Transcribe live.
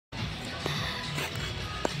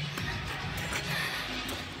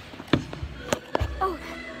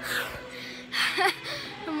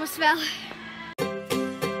almost fell.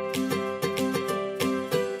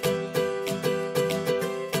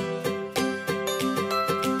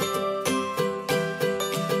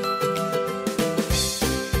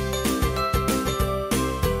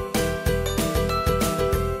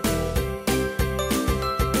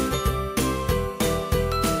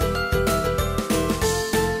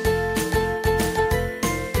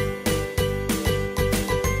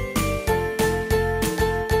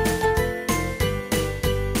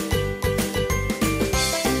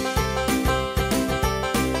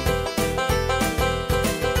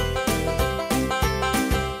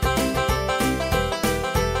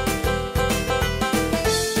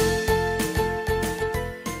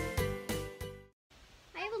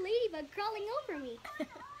 Crawling over me.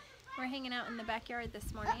 We're hanging out in the backyard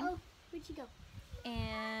this morning. Uh-oh, where'd you go?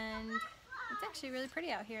 And it's actually really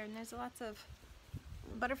pretty out here, and there's lots of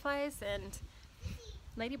butterflies and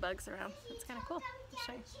ladybugs around. It's kind of cool. I'll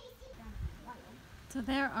show you. So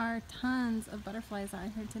there are tons of butterflies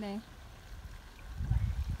out here today.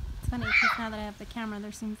 It's funny because now that I have the camera,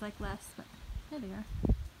 there seems like less, but there they are.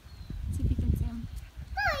 Let's see if you can see them.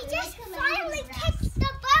 I just finally catched the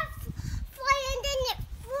butterfly and then it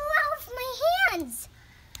flew out of my hands.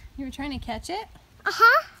 You were trying to catch it?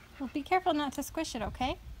 Uh-huh. Well, be careful not to squish it,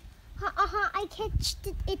 okay? Uh-huh. I catched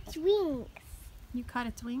its wings. You caught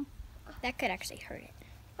its wing? That could actually hurt it.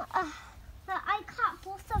 I caught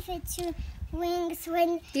both of its wings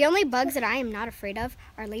when... The only bugs that I am not afraid of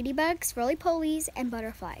are ladybugs, roly-polies, and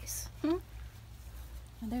butterflies. Oh,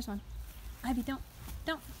 there's one. Ivy, don't.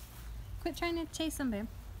 Quit trying to chase them, babe.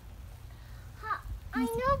 I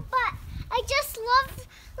know, but I just love the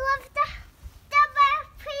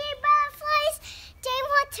pretty butterflies. They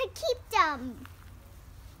want to keep them.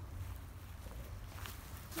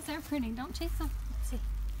 They're pretty. Don't chase them. Let's see.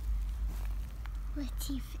 Let's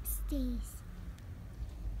see if it stays.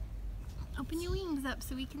 Open your wings up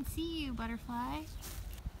so we can see you, butterfly.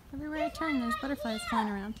 Everywhere I turn, there's butterflies flying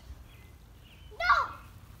around. No!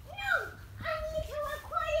 I need to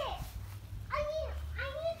record it. I need to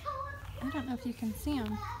record it. I don't know if you can see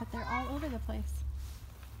them, but they're all over the place.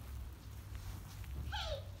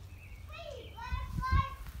 Hey, butterfly,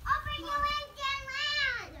 open your wings and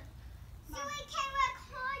land so we can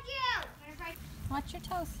record you. Watch your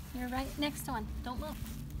toes. You're right next to one. Don't move.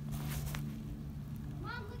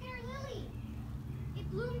 Mom, look at our lily. It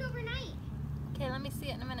bloomed overnight. Okay, let me see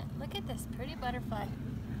it in a minute. Look at this pretty butterfly.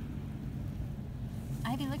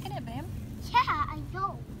 Ivy, look at it, babe. Yeah, I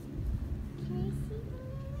know. Can I see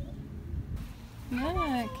the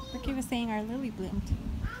lily? Look, Ricky was saying our lily bloomed.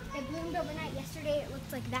 It bloomed overnight. Yesterday it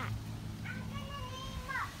looked like that.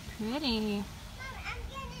 Pretty.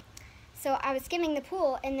 So I was skimming the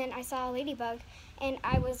pool, and then I saw a ladybug, and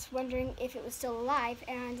I was wondering if it was still alive,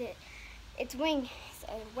 and its wing is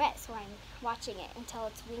wet, so I'm watching it until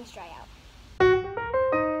its wings dry out.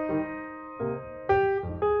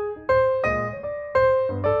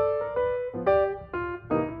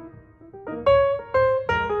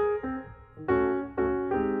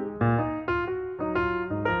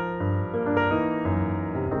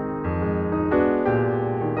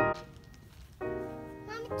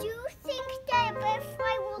 Do you think that a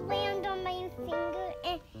butterfly will land on my finger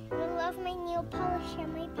and will love my nail polish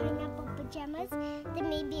and my pineapple pajamas? Then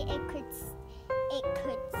maybe it could stay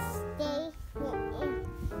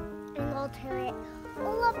and alter it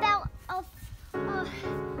all about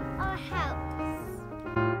our house.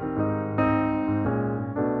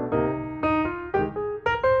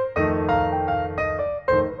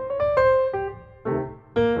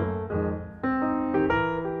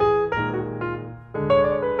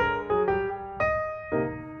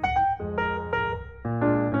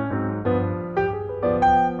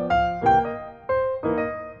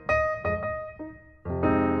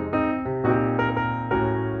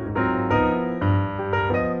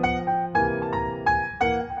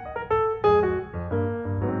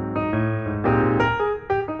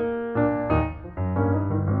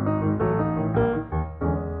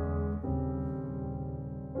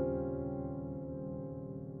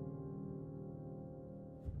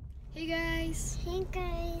 Hey guys! Hey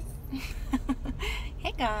guys.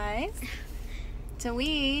 Hey guys. So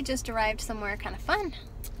we just arrived somewhere kind of fun.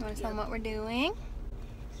 You want to tell them what we're doing?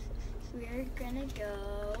 We're gonna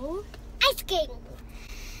go... Ice skating.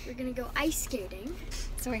 We're gonna go ice skating.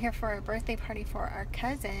 So we're here for a birthday party for our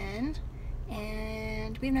cousin,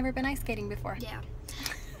 and we've never been ice skating before. Yeah.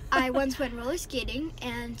 I once went roller skating,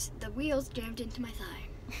 and the wheels jammed into my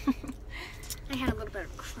thigh. I had a little bit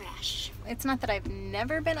of a crash. It's not that I've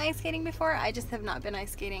never been ice skating before, I just have not been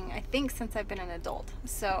ice skating, I think, since I've been an adult.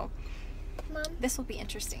 So Mom. this will be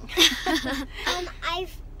interesting.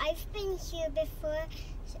 I've been here before,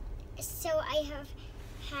 so I have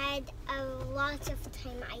had a lot of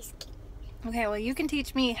time ice skating. Okay, well you can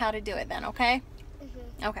teach me how to do it then, okay?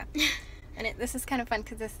 Mm-hmm. Okay. And this is kind of fun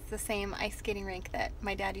because this is the same ice skating rink that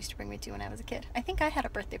my dad used to bring me to when I was a kid. I think I had a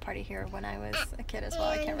birthday party here when I was a kid as well.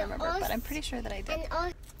 I can't remember, but I'm pretty sure that I did.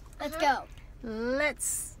 Let's go.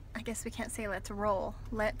 Let's, I guess we can't say let's roll.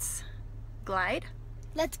 Let's glide.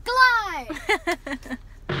 Let's glide.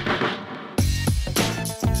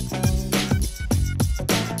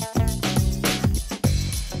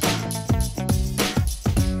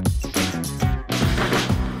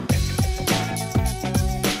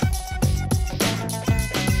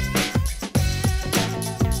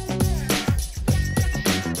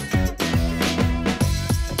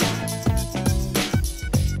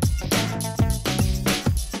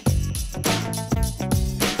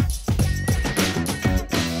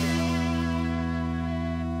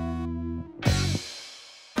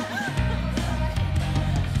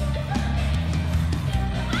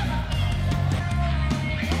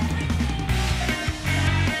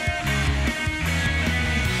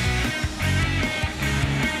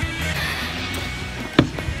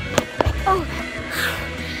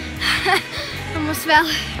 Almost fell.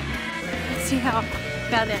 Let's see how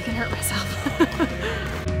badly I can hurt myself.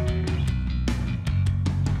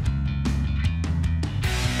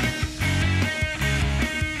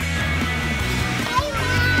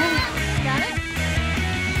 Got it?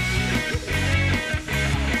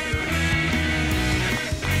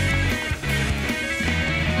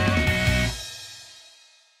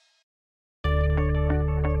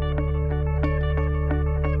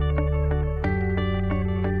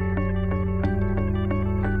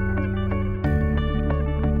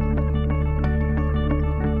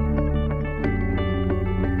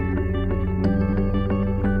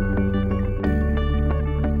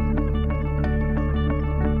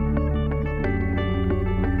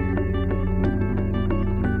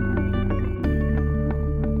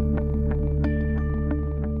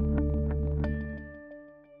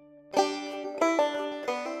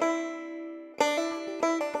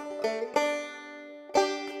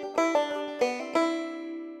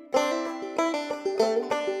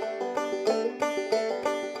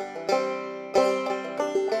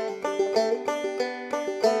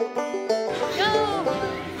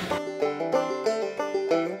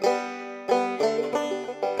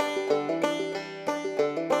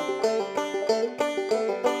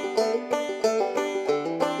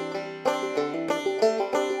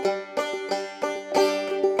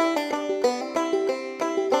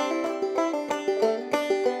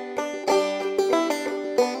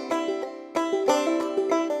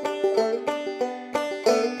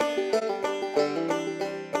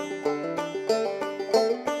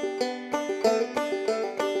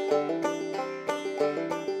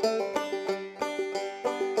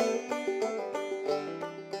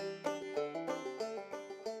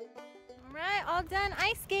 All done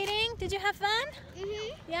ice skating. Did you have fun?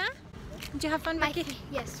 Mm-hmm. Yeah? Did you have fun, Becky?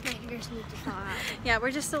 Yes, my fingers need to thaw out. Yeah,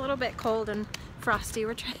 we're just a little bit cold and frosty.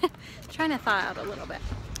 We're trying to thaw out a little bit.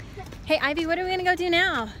 Hey, Ivy, what are we gonna go do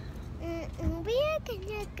now? We are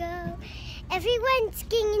gonna go. Everyone's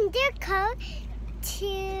getting in their car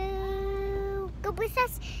to go with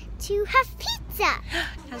us to have pizza.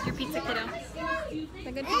 How's your pizza, kiddo? Is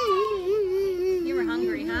that good pizza? You were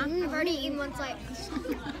hungry, huh? I've already eaten one slice.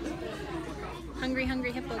 Hungry,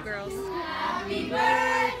 hungry hippo girls. Happy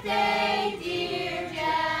birthday, dear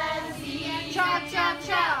Jessie. Cha, cha,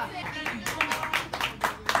 cha.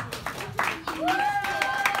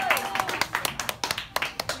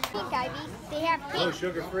 Pink, Ivy. They have pink. Oh,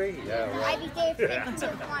 sugar-free? Yeah, right. Ivy, they have pink too.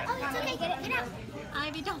 Oh, it's okay. Get it out.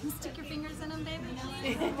 Ivy, don't stick your fingers in them, baby.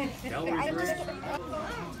 That was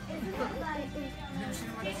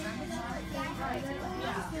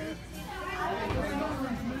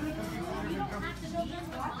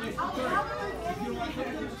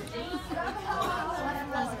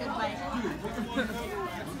a good bite.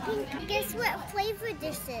 Guess what flavor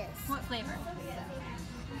this is? What flavor?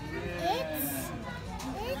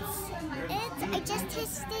 I just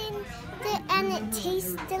tasted it and it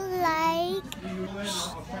tasted like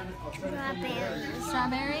strawberry.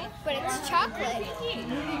 Strawberry? But it's chocolate.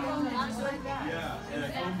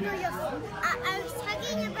 I was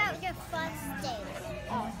talking about the frosting.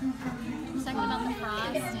 Talking about the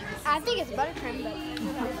frosting. I think it's buttercream, but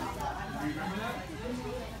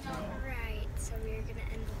Right, so we're gonna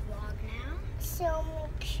end the vlog now. So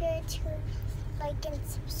make sure to like and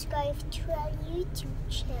subscribe to our YouTube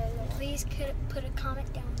channel. please put a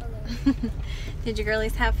comment down below. Did you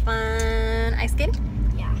girlies have fun ice skating?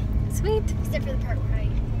 Yeah, Sweet. except for the part where I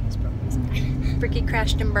was broken. Bricky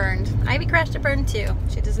crashed and burned. Ivy crashed and burned too.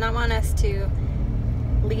 She does not want us to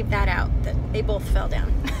leave that out, that they both fell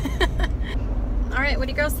down. All right, what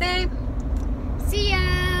do you girls say? See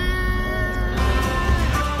ya!